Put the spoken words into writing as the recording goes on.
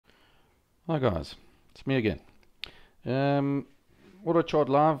Hi guys, it's me again. Autochart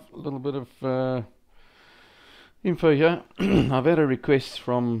Live, a little bit of info here. I've had a request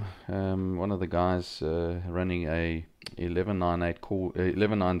from one of the guys running a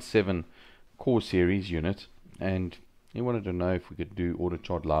 1197 core series unit, and he wanted to know if we could do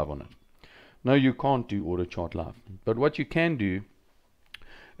Autochart Live on it. No, you can't do Autochart Live, but what you can do,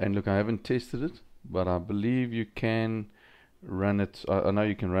 and look, I haven't tested it, but I believe you can run it. I know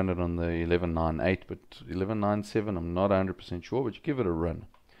you can run it on the 1198, but 1197 I'm not 100% sure, but you give it a run.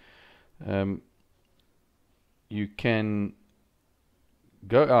 You can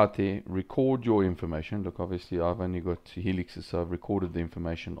go out there, record your information. Look, obviously I've only got helixes, so I've recorded the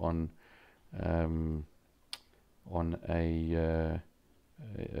information on an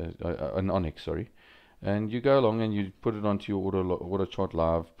Onyx, sorry. And you go along and you put it onto your Autochart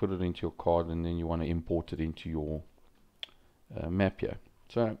Live, put it into your card, and then you want to import it into your map here.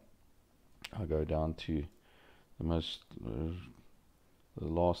 So I'll go down to the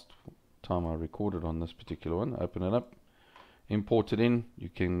last time I recorded on this particular one. Open it up, import it in. You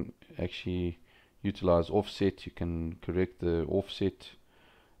can actually utilize offset. You can correct the offset.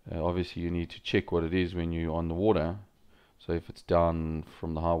 Obviously you need to check what it is when you're on the water. So if it's down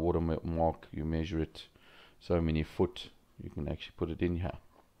from the high water mark, you measure it so many foot, you can actually put it in here.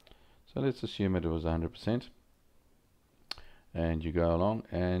 So let's assume it was 100%. And you go along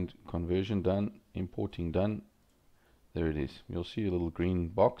and conversion done, importing done. There it is. You'll see a little green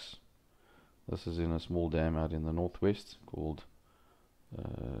box. This is in a small dam out in the northwest called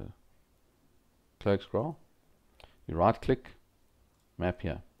Cloakscrawl. You right click, map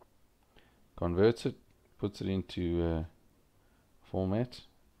here, converts it, puts it into format.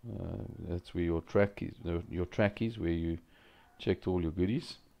 That's where your track is, where you checked all your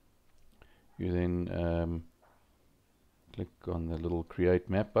goodies. You then click on the little create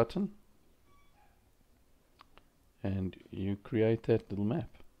map button and you create that little map,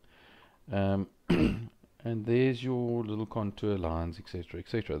 and there's your little contour lines, etc,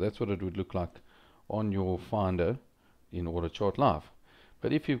 etc. That's what it would look like on your finder in Autochart Live.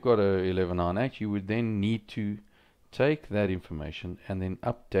 But if you've got a 1198, you would then need to take that information and then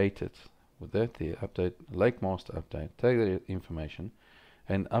update it with that there, update Lake Master update, take that information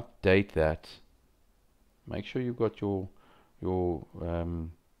and update that. Make sure you've got your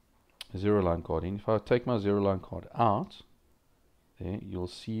Zeroline card in. If I take my Zeroline card out, there you'll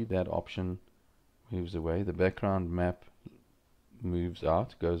see that option moves away. The background map moves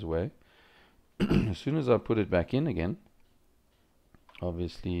out, goes away. As soon as I put it back in again,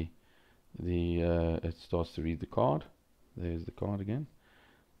 obviously it starts to read the card. There's the card again.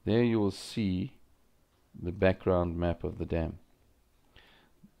 There you will see the background map of the dam.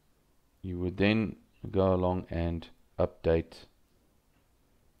 You would then go along and update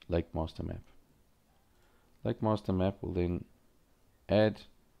Lake Master Map. Lake Master Map will then add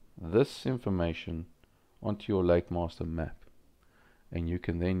this information onto your Lake Master Map, and you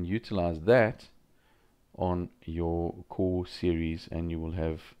can then utilize that on your core series, and you will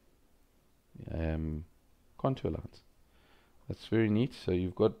have contour lines. That's very neat. So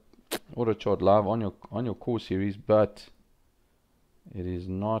you've got Autochart Live on your core series, but it is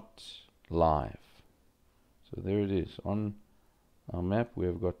not live. So there it is on our map. We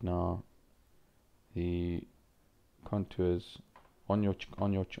have got now the contours on your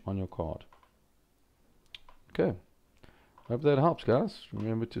card. Okay, hope that helps, guys.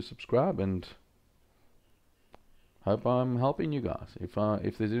 Remember to subscribe, and hope I'm helping you guys. If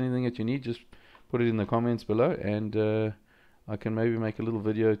there's anything that you need, just put it in the comments below, and I can maybe make a little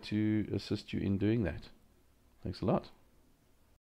video to assist you in doing that. Thanks a lot.